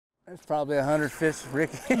There's probably 100 fish,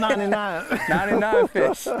 Ricky. 99. 99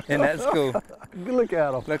 fish in that school. Look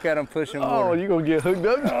at them. Look at them pushing water. Oh, you're going to get hooked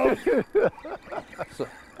up.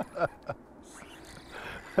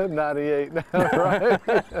 So, 98 now, right?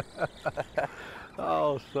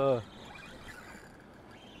 Oh, son.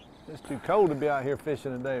 It's too cold to be out here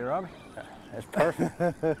fishing today, Robbie. it's perfect.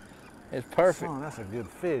 It's perfect. Son, that's a good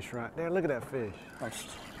fish right there. Look at that fish.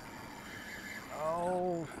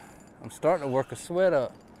 Oh. I'm starting to work a sweat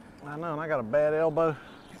up. I know, and I got a bad elbow.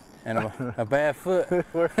 And a bad foot.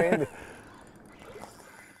 We're handy.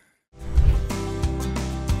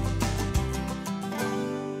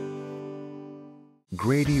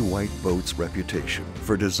 Grady White Boats' reputation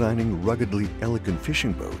for designing ruggedly elegant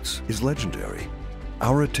fishing boats is legendary.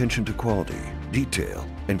 Our attention to quality, detail,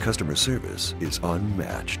 and customer service is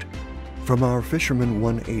unmatched. From our Fisherman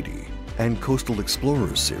 180 and Coastal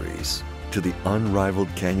Explorers series to the unrivaled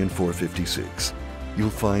Canyon 456, you'll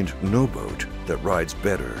find no boat that rides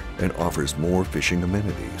better and offers more fishing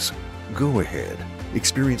amenities. Go ahead,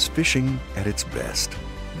 experience fishing at its best.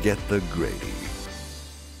 Get the Grady.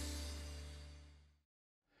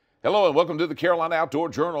 Hello and welcome to the Carolina Outdoor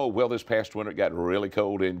Journal. Well, this past winter it got really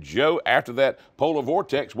cold, and Joe, after that polar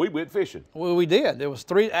vortex, we went fishing. Well, we did. It was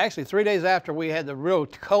actually 3 days after we had the real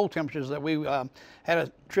cold temperatures that we had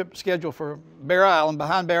a trip scheduled for Bear Island,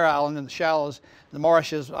 behind Bear Island in the shallows, the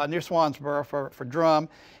marshes near Swansboro for drum,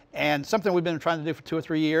 and something we've been trying to do for 2 or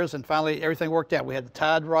 3 years, and finally everything worked out. We had the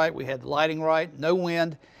tide right, we had the lighting right, no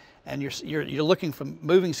wind, and you're looking for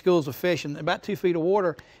moving schools of fish in about 2 feet of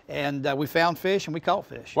water, and we found fish and we caught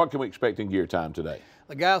fish. What can we expect in gear time today?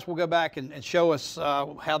 The guys will go back and show us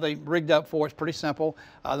how they rigged up for us. Pretty simple.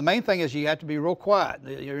 The main thing is you have to be real quiet.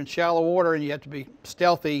 You're in shallow water and you have to be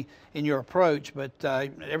stealthy in your approach, but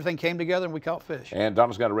everything came together and we caught fish. And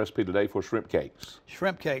Donna's got a recipe today for shrimp cakes.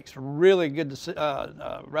 Shrimp cakes, really good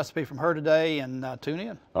recipe from her today, and tune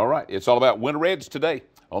in. All right, it's all about winter reds today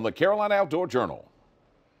on the Carolina Outdoor Journal.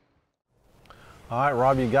 All right,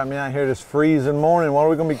 Rob, you got me out here this freezing morning. What are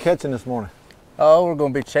we going to be catching this morning? Oh, we're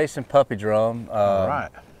going to be chasing puppy drum. All right.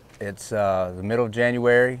 It's the middle of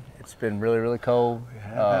January. It's been really, really cold. We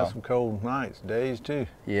have had some cold nights, days too.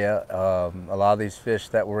 Yeah, a lot of these fish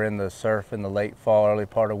that were in the surf in the late fall, early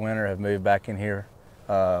part of winter have moved back in here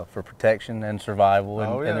for protection and survival,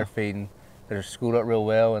 and they're feeding. They're schooled up real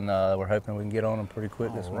well, and we're hoping we can get on them pretty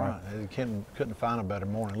quick this morning. Right. You couldn't find a better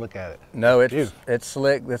morning. Look at it. No, it's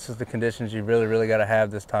slick. This is the conditions you really got to have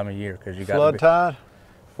this time of year, because you got flood tide.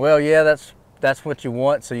 Well, yeah, that's what you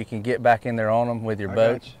want, so you can get back in there on them with your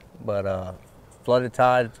boat. But flooded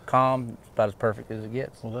tide, calm, it's about as perfect as it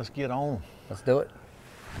gets. Well, let's get on them. Let's do it.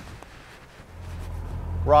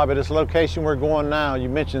 Rob, at this location we're going now, you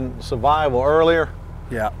mentioned survival earlier.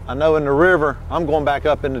 Yeah. I know in the river, I'm going back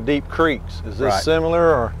up into deep creeks. Is this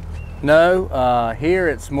similar, or? No, here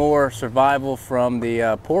it's more survival from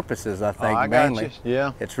the porpoises, I think, mainly. Got you.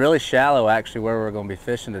 Yeah. It's really shallow, actually, where we're going to be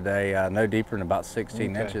fishing today. No deeper than about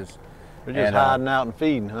 16 inches. They're just hiding out and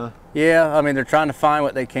feeding, huh? Yeah, I mean, they're trying to find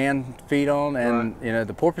what they can feed on, and you know,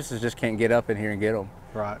 the porpoises just can't get up in here and get them.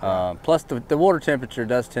 Right. Plus, the water temperature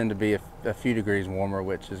does tend to be a few degrees warmer,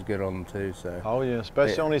 which is good on them too. So. Oh yeah,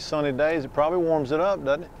 especially on these sunny days, it probably warms it up,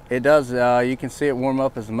 doesn't it? It does. You can see it warm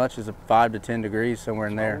up as much as 5 to 10 degrees somewhere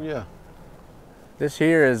in there. Oh yeah. This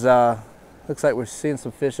here is looks like we're seeing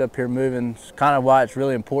some fish up here moving. It's kind of why it's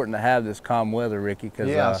really important to have this calm weather, Ricky. Cause,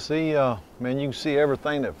 yeah, I see. Man, you can see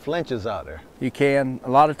everything that flinches out there. You can. A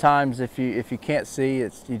lot of times, if you can't see,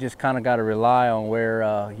 you just kind of got to rely on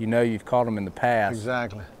where you know you've caught them in the past.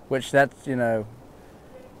 Exactly. Which that's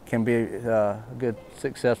can be a good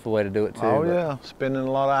successful way to do it too. Oh yeah, spending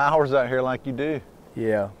a lot of hours out here like you do.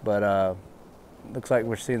 Yeah, but looks like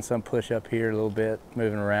we're seeing some push up here a little bit,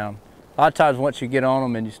 moving around. A lot of times once you get on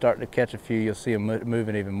them and you start to catch a few, you'll see them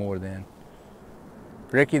moving even more then.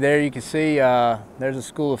 Ricky, there you can see there's a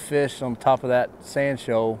school of fish on top of that sand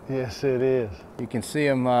shoal. Yes, it is. You can see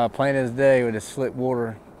them plain as day with this slick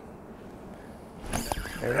water.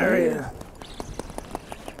 There he is.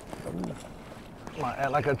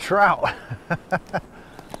 Like a trout.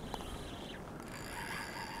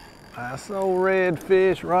 That's old red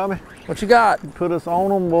fish, Robbie. What you got? Put us on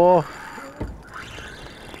them, boy.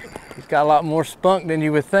 He's got a lot more spunk than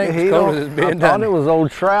you would think. I thought it was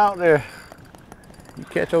old trout there. You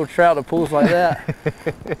catch old trout at pools like that.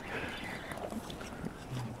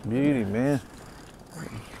 Beauty, man.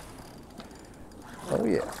 Oh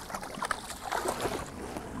yeah.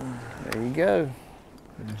 There you go.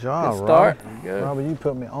 Good job, good start. Robbie. Robbie, you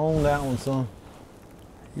put me on that one, son.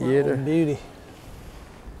 Yeah, oh, beauty.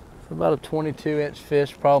 It's about a 22-inch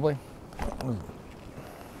fish, probably.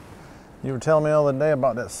 You were telling me the other day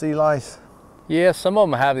about that sea lice. Yeah, some of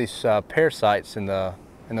them have these parasites in the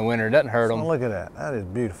winter. It doesn't hurt them. Look at that. That is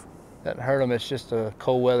beautiful. Doesn't hurt them. It's just a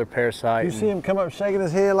cold weather parasite. You see him come up shaking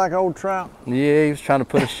his head like old Trout? Yeah, he was trying to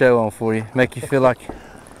put a show on for you, make you feel like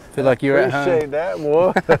you're at home. Appreciate that,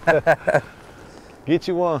 boy. Get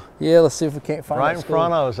you one. Yeah, let's see if we can't find right in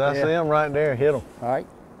front of us. I see him right there. Hit him. All right.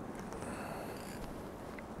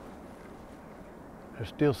 There's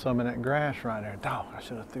still some in that grass right there. Dog, I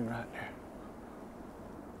should have threw right there.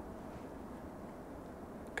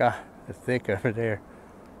 God, it's thick over there.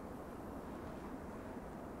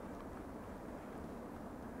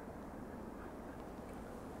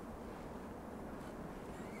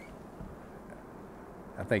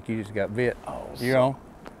 I think you just got bit. Oh, you're on.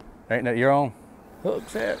 Ain't that you're on?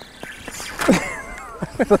 Hook's it.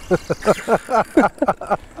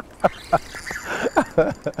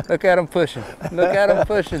 Look at him pushing. Look at him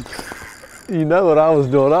pushing. You know what I was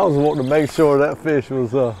doing? I was wanting to make sure that fish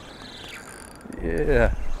was.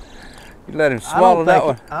 Yeah. You let him swallow that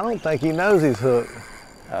one. I don't think he knows he's hooked.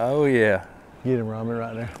 Oh yeah. Get him, Robbie,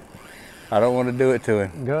 right there. I don't want to do it to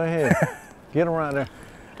him. Go ahead. Get him right there.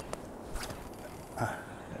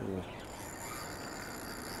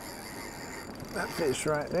 That fish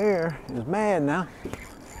right there is mad now.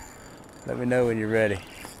 Let me know when you're ready.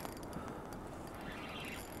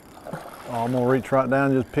 Oh, I'm gonna reach right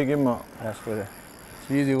down and just pick him up. That's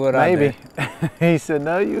usually what I do. Maybe. He said,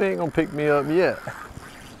 no, you ain't gonna pick me up yet.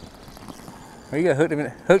 Oh, you got hooked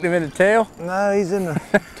him in the tail? No, he's in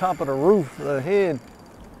the top of the roof, the head.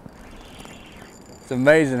 It's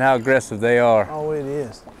amazing how aggressive they are. Oh, it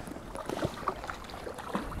is.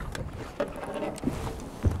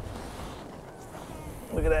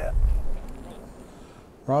 Look at that.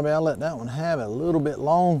 Robbie, I let that one have it a little bit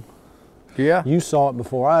long. Yeah? You saw it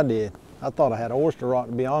before I did. I thought I had oyster rock,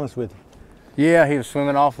 to be honest with you. Yeah, he was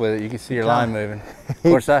swimming off with it. You can see your line moving. Of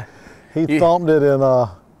course, He thumped it and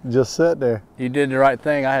just sat there. You did the right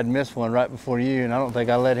thing. I had missed one right before you, and I don't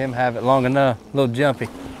think I let him have it long enough. A little jumpy.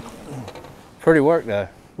 Pretty work, though.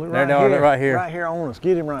 Look right here. Right here on us.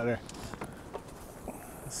 Get him right there.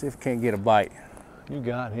 Let's see if we can't get a bite. You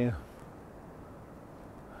got him.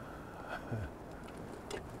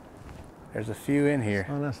 There's a few in here.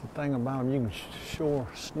 Well, that's the thing about them. You can sure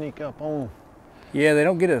sneak up on them. Yeah, they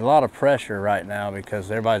don't get a lot of pressure right now because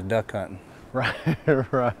everybody's duck hunting. Right,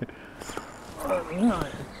 right.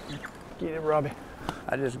 Get it, Robbie.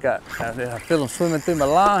 I feel them swimming through my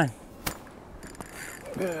line.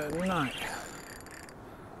 Good night.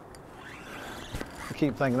 I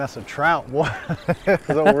keep thinking that's a trout, boy. It's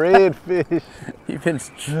a redfish. You've been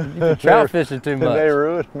trout fishing too much. They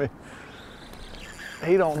ruined me.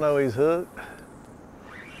 He don't know he's hooked.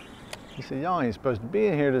 He said, y'all ain't supposed to be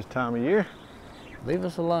in here this time of year. Leave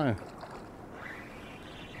us alone.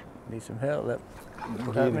 Need some help, let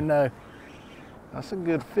me know. That's a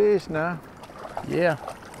good fish now. Yeah.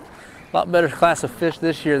 A lot better class of fish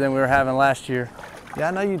this year than we were having last year. Yeah,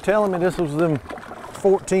 I know you telling me this was them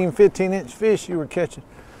 14, 15-inch fish you were catching.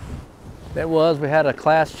 It was. We had a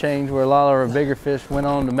class change where a lot of our bigger fish went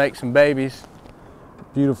on to make some babies.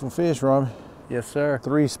 Beautiful fish, Robbie. Yes, sir.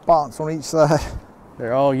 3 spots on each side.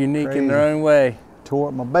 They're all unique in their own way. Tore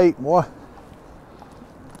up my bait, boy.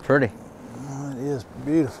 Pretty. Oh, it is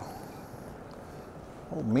beautiful.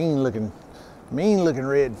 Oh, mean looking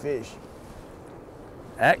redfish.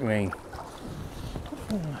 Act mean.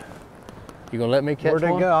 You gonna let me catch one?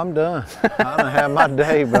 Where'd they go? I'm done. I don't have my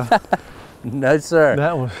day, bro. No, sir.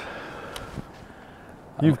 That was.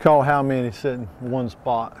 You've caught how many sitting in one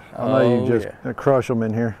spot? I know you just crush them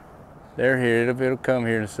in here. They're here. It'll come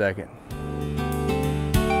here in a second.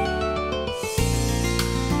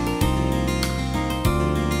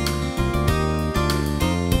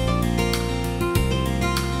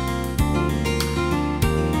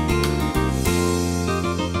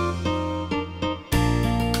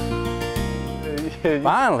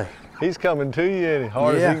 Finally. He's coming to you, ain't he?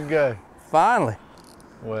 Hard as he can go. Finally.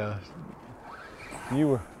 Well,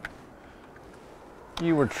 you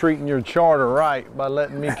were treating your charter right by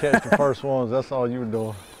letting me catch the first ones. That's all you were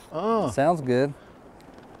doing. Sounds good.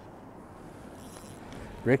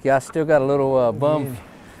 Ricky, I still got a little bit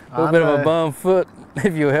of a bum foot.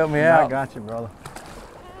 If you'll help me out. I got you, brother.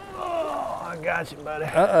 Oh, I got you, buddy.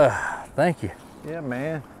 Thank you. Yeah,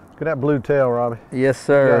 man. Look at that blue tail, Robbie. Yes,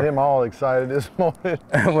 sir. Got him all excited this morning.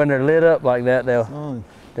 When they're lit up like that,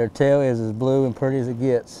 their tail is as blue and pretty as it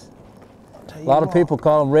gets. A lot of people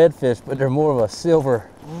call them redfish, but they're more of a silver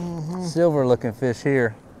looking fish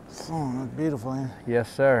here. Oh, that's beautiful, man.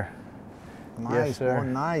 Yes, sir. Nice, yes, sir. Boy,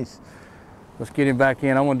 nice. Let's get him back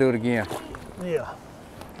in. I want to do it again. Yeah.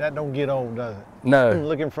 That don't get old, does it? No.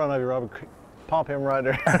 Look in front of you, Robert. Pop him right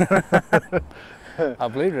there. I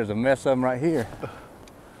believe there's a mess of them right here.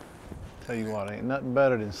 Tell you what, ain't nothing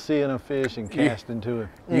better than seeing a fish and casting to it.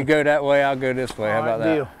 You go that way, I'll go this way. How about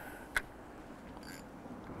that? Deal.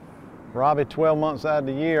 Robbie, 12 months out of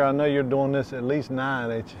the year, I know you're doing this at least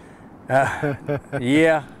 9, ain't you?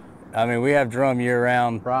 Yeah. I mean, we have drum year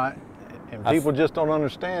round. Right. And people just don't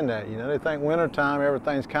understand that. You know, they think wintertime,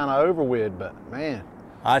 everything's kind of over with, but man.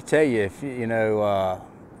 I tell you, if you know,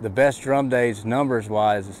 the best drum days numbers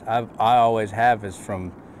wise, I always have is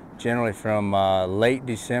generally from late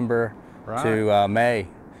December to May.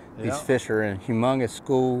 These fish are in humongous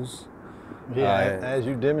schools. Yeah, as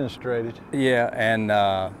you demonstrated. Yeah, and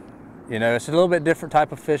you know, it's a little bit different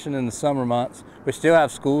type of fishing in the summer months. We still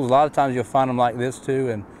have schools. A lot of times you'll find them like this too,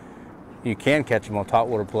 and you can catch them on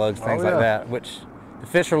topwater plugs, things like that, which the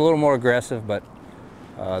fish are a little more aggressive, but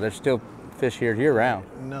there's still fish here year round.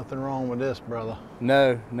 Nothing wrong with this, brother.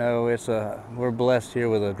 No, it's we're blessed here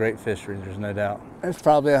with a great fishery, there's no doubt. There's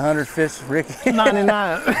probably 100 fish, Ricky.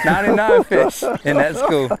 99. 99 fish in that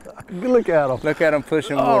school. Look at them. Look at them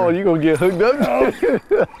pushing water. Oh, you're going to get hooked up.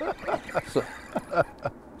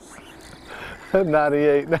 So,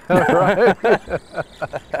 98 now, right?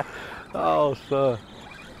 Oh, son.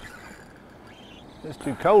 It's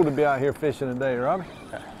too cold to be out here fishing today, Robbie.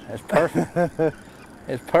 That's perfect.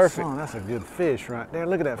 It's perfect. Son, that's a good fish right there.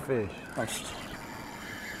 Look at that fish.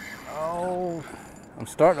 I'm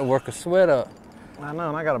starting to work a sweat up. I know,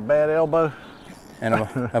 and I got a bad elbow. And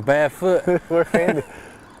a bad foot. We're handy.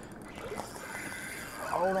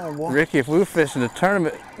 Hold on, boy. Ricky, if we were fishing a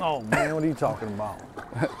tournament, oh man, what are you talking about?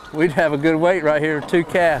 we'd have a good weight right here, 2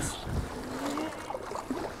 casts.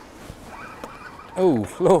 Oh,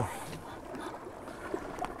 Lord.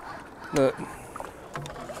 Look.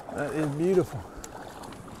 That is beautiful.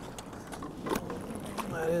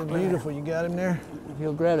 That is beautiful. You got him there? If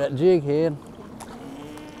you'll grab that jig head.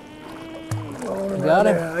 Got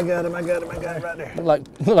him? I got him right there. Look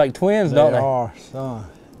like twins, don't they? They are, son.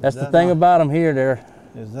 That's the thing about them here.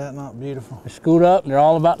 Is that not beautiful? They're scoot up and they're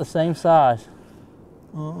all about the same size.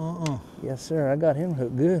 Yes, sir. I got him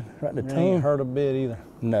hooked good. Right to the tongue. Ain't hurt a bit either.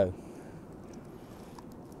 No.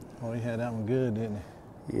 Oh, he had that one good, didn't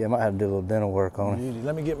he? Yeah, I might have to do a little dental work on it.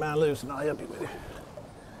 Let me get mine loose and I'll help you with it.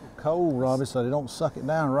 Cold, Robbie, so they don't suck it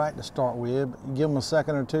down right to start with. But you give them a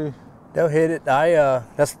second or two. They'll hit it.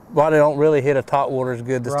 That's why they don't really hit a top water as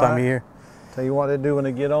good this time of year. Tell you what they do when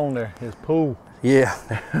they get on there is pool. Yeah,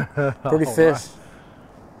 pretty fish.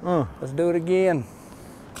 Right. Let's do it again.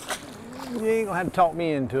 You ain't gonna have to talk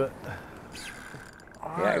me into it.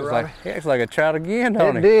 He acts like a trout again,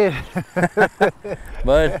 don't he? It did.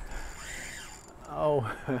 Bud.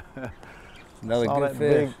 Oh. Another good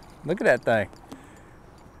fish. Look at that thing.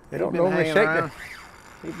 They don't normally shake it.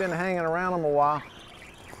 He's been hanging around them a while.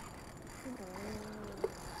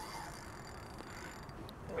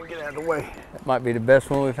 Let me get out of the way. That might be the best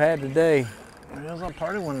one we've had today. There's a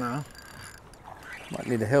pretty one now. Might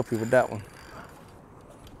need to help you with that one.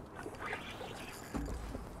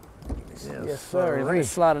 Yes, sir. Let me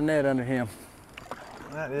slide a net under him.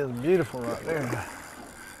 That is beautiful right there.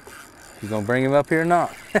 You gonna bring him up here or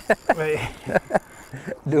not? Hey,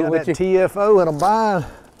 do what you TFO in a bind.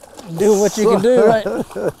 Do what you can do, right?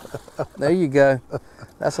 There you go.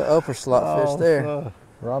 That's an upper slot fish there.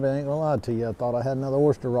 Robbie, I ain't gonna lie to you. I thought I had another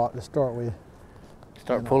oyster rock to start with.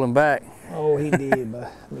 Start pulling back. Oh, he did,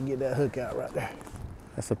 but let me get that hook out right there.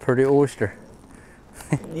 That's a pretty oyster.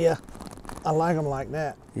 Yeah, I like them like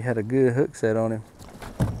that. You had a good hook set on him.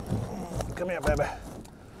 Come here, baby.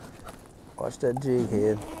 Watch that jig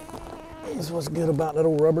head. This is what's good about that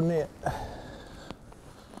old rubber net.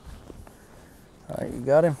 All right, you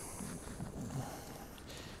got him?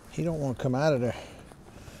 He don't want to come out of there.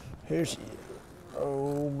 Here she is.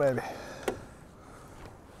 Oh, baby.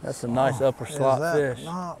 That's a nice upper slot fish.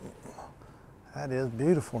 That is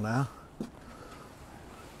beautiful now.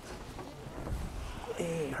 He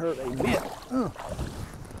ain't hurt a bit. All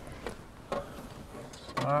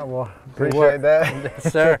right, well, appreciate that.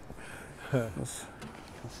 Yes, sir. Let's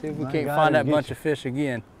see if we can't find that bunch of fish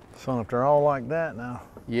again. So if they're all like that now.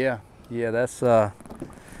 Yeah, that's a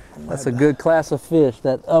good class of fish.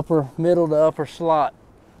 That upper middle to upper slot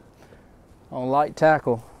on light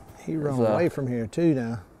tackle. He run away from here too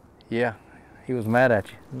now. Yeah, he was mad at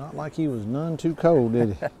you. Not like he was none too cold,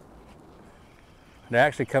 did he? They're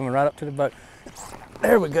actually coming right up to the boat.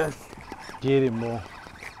 There we go. Get him, boy.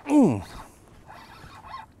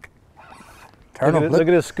 Turn him. Look at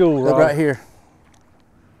this school, Look right here.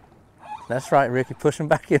 That's right, Ricky. Push him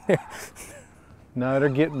back in there. No, they're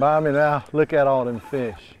getting by me now. Look at all them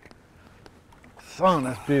fish. son,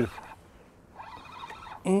 that's beautiful.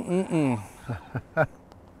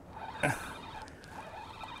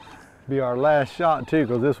 Be our last shot too,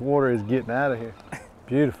 because this water is getting out of here.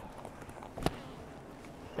 Beautiful.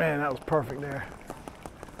 Man, that was perfect there.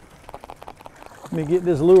 Let me get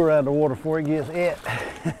this lure out of the water before it gets it.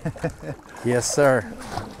 Yes, sir.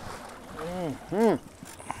 That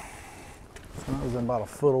was in about a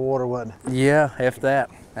foot of water, wasn't it? Yeah, if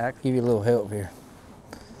that. I can give you a little help here.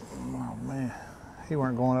 Oh man, he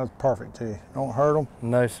weren't going. That's perfect too. Don't hurt him.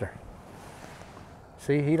 No, sir.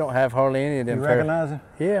 See, he don't have hardly any of them. You recognize him?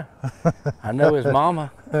 Yeah. I know his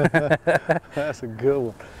mama. That's a good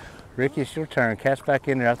one. Ricky, it's your turn. Cast back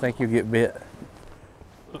in there. I think you'll get bit.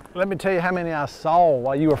 Let me tell you how many I saw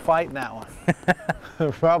while you were fighting that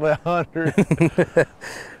one. Probably 100.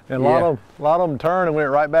 And a lot of them turned and went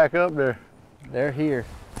right back up there. They're here.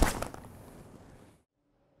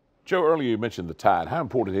 Joe, earlier you mentioned the tide. How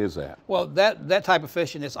important is that? Well, that type of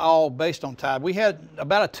fishing is all based on tide. We had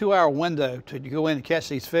about a 2-hour window to go in and catch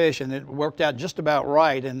these fish, and it worked out just about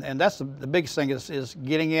right. And that's the biggest thing is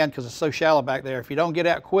getting in, because it's so shallow back there. If you don't get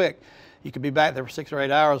out quick, you could be back there for 6 or 8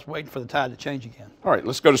 hours waiting for the tide to change again. All right,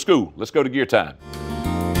 let's go to school. Let's go to gear time.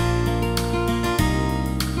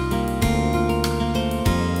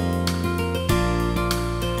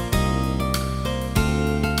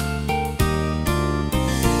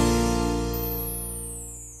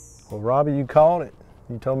 Well, Robbie, you called it.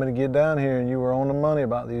 You told me to get down here, and you were on the money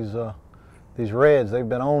about these reds. They've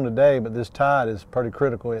been on today, but this tide is pretty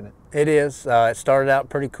critical, isn't it? It is. It started out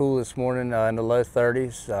pretty cool this morning in the low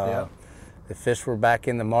 30s. Yeah. The fish were back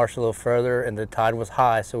in the marsh a little further, and the tide was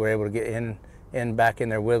high, so we were able to get back in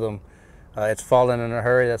there with them. It's falling in a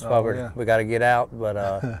hurry. That's why we got to get out,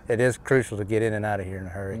 but it is crucial to get in and out of here in a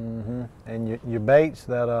hurry. And your baits,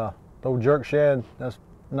 that old jerk shad, that's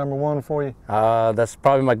 #1 for you? That's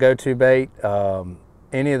probably my go-to bait.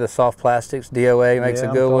 Any of the soft plastics, DOA makes a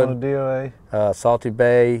good one. DOA. Salty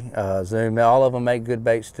Bay, Zoom, all of them make good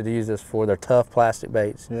baits to use this for. They're tough plastic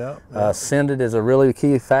baits. Yeah. Sended is a really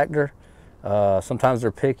key factor. Sometimes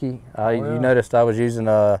they're picky. You noticed I was using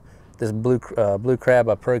this blue crab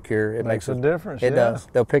I procure. It makes a difference. It does.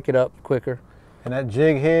 They'll pick it up quicker. And that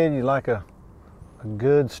jig head, you like a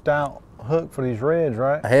good stout hook for these reds,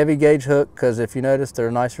 right? A heavy gauge hook, because if you notice,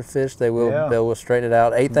 they're nicer fish. They will straighten it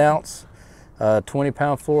out. 1/8 ounce,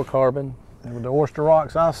 20-pound fluorocarbon. And with the oyster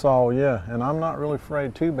rocks I saw, and I'm not really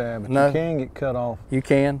afraid too bad, but you can get cut off. You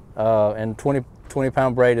can, and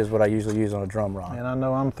 20-pound braid is what I usually use on a drum rod. And I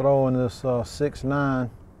know I'm throwing this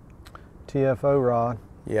 6'9" TFO rod,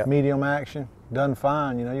 medium action, done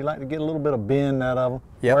fine. You know, you like to get a little bit of bend out of them,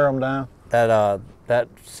 wear them down. That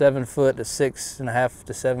 7 foot to 6.5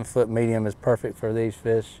 to 7 foot medium is perfect for these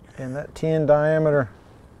fish. And that 10 diameter,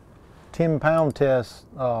 10-pound test,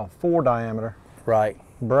 4 diameter. Right.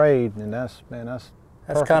 Braid, and that's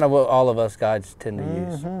kind of what all of us guides tend to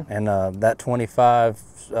use. And that 25,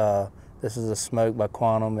 this is a smoke by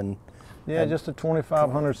Quantum, and just a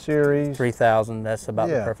 2500 series. 3000. That's about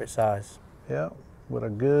the perfect size. Yep, with a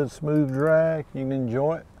good smooth drag, you can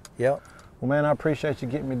enjoy it. Yep. Well, man, I appreciate you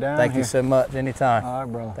getting me down Thank here. you so much. Anytime. All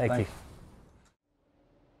right, brother. Thank you.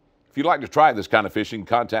 If you'd like to try this kind of fishing,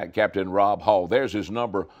 contact Captain Rob Hall. There's his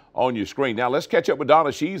number on your screen. Now let's catch up with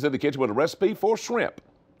Donna. She's in the kitchen with a recipe for shrimp.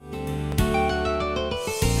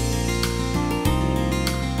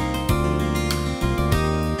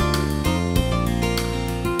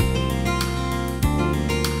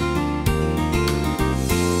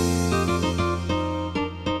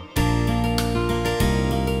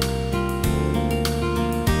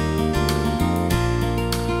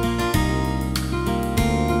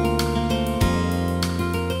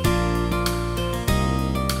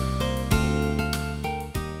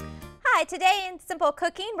 Today in Simple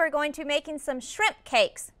Cooking, we're going to be making some shrimp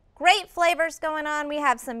cakes. Great flavors going on. We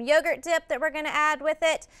have some yogurt dip that we're going to add with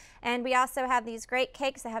it, and we also have these great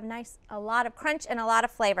cakes that have a lot of crunch and a lot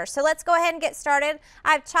of flavor. So let's go ahead and get started.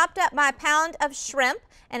 I've chopped up my pound of shrimp,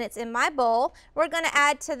 and it's in my bowl. We're going to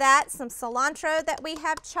add to that some cilantro that we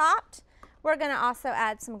have chopped. We're going to also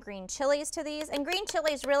add some green chilies to these, and green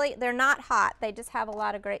chilies really, they're not hot. They just have a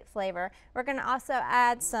lot of great flavor. We're going to also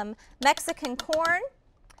add some Mexican corn,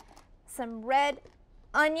 some red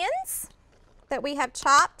onions that we have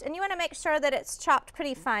chopped, and you want to make sure that it's chopped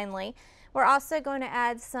pretty finely. We're also going to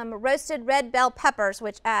add some roasted red bell peppers,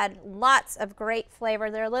 which add lots of great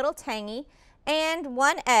flavor. They're a little tangy, and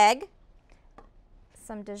 1 egg,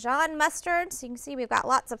 some Dijon mustard, so you can see we've got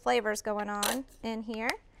lots of flavors going on in here,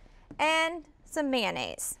 and some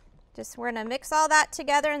mayonnaise. We're going to mix all that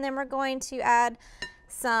together, and then we're going to add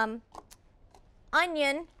some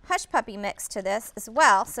onion hush puppy mix to this as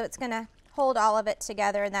well, so it's going to hold all of it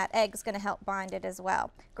together, and that egg's going to help bind it as well.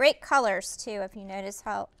 Great colors too, if you notice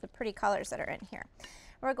how the pretty colors that are in here.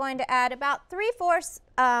 We're going to add about 3/4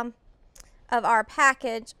 of our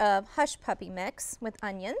package of Hush Puppy mix with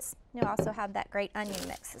onions. You'll also have that great onion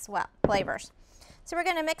mix as well, flavors. So we're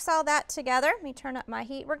going to mix all that together. Let me turn up my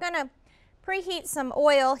heat. We're going to preheat some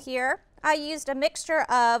oil here. I used a mixture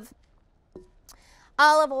of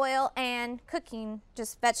olive oil and cooking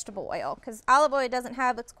just vegetable oil, because olive oil doesn't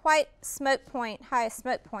have its quite high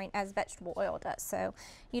smoke point as vegetable oil does, so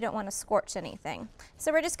you don't want to scorch anything.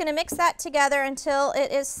 So we're just going to mix that together until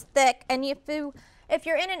it is thick, and if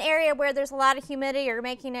you're in an area where there's a lot of humidity or you're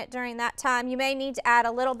making it during that time, you may need to add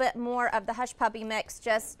a little bit more of the Hush Puppy mix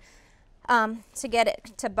just to get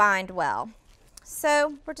it to bind well.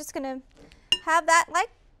 So we're just going to have that like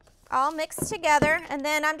all mixed together, and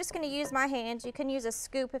then I'm just going to use my hands. You can use a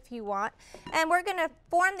scoop if you want, and we're going to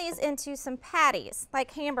form these into some patties, like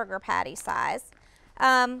hamburger patty size.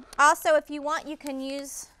 Also, if you want, you can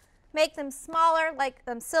make them smaller, like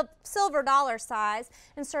silver dollar size,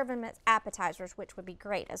 and serve them as appetizers, which would be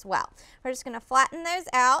great as well. We're just going to flatten those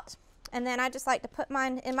out, and then I just like to put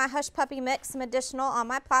mine in my Hush Puppy mix, some additional on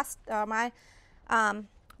my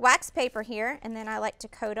wax paper here, and then I like to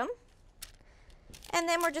coat them. And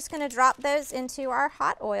then we're just going to drop those into our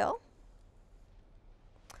hot oil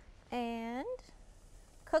and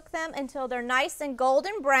cook them until they're nice and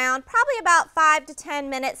golden brown, probably about 5 to 10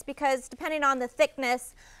 minutes, because depending on the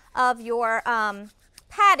thickness of your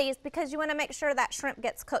patties, because you want to make sure that shrimp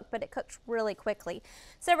gets cooked, but it cooks really quickly.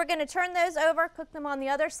 So we're going to turn those over, cook them on the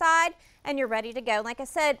other side, and you're ready to go. Like I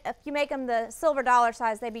said, if you make them the silver dollar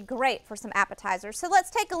size, they'd be great for some appetizers. So let's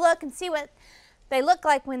take a look and see what they look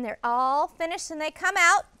like when they're all finished and they come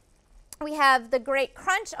out. We have the great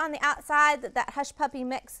crunch on the outside that Hush Puppy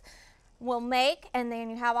mix will make, and then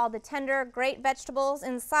you have all the tender, great vegetables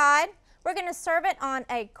inside. We're going to serve it on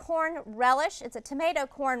a corn relish. It's a tomato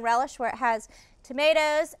corn relish where it has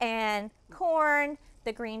tomatoes and corn,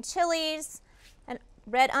 the green chilies, and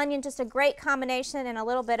red onion, just a great combination, and a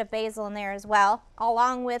little bit of basil in there as well,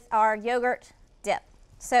 along with our yogurt dip.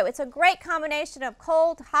 So it's a great combination of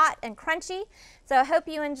cold, hot, and crunchy. So I hope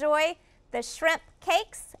you enjoy the shrimp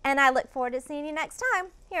cakes, and I look forward to seeing you next time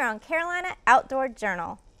here on Carolina Outdoor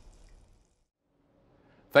Journal.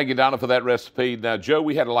 Thank you, Donna, for that recipe. Now, Joe,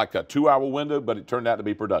 we had like a 2-hour window, but it turned out to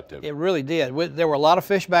be productive. It really did. There were a lot of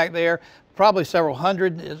fish back there, probably several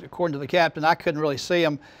hundred, according to the captain. I couldn't really see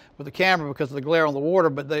them with the camera because of the glare on the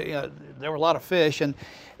water, but there were a lot of fish, and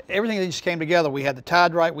everything just came together. We had the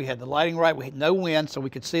tide right, we had the lighting right, we had no wind, so we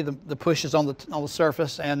could see the pushes on the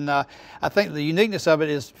surface. And I think the uniqueness of it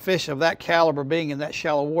is fish of that caliber being in that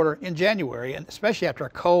shallow water in January, and especially after a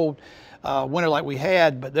cold winter like we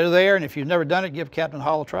had. But they're there, and if you've never done it, give Captain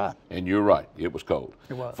Hall a try. And you're right, it was cold.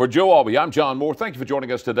 It was. For Joe Albee, I'm John Moore. Thank you for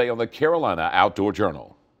joining us today on the Carolina Outdoor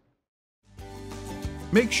Journal.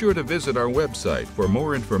 Make sure to visit our website for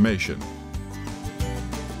more information.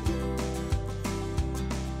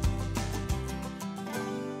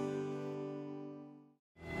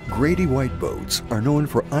 Grady White boats are known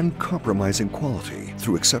for uncompromising quality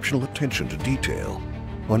through exceptional attention to detail.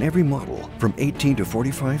 On every model, from 18 to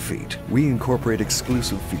 45 feet, we incorporate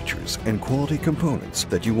exclusive features and quality components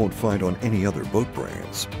that you won't find on any other boat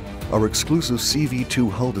brands. Our exclusive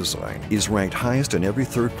CV2 hull design is ranked highest in every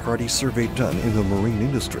third-party survey done in the marine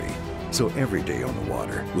industry. So every day on the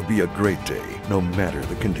water will be a great day, no matter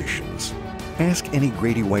the conditions. Ask any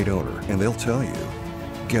Grady White owner and they'll tell you,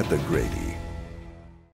 get the Grady.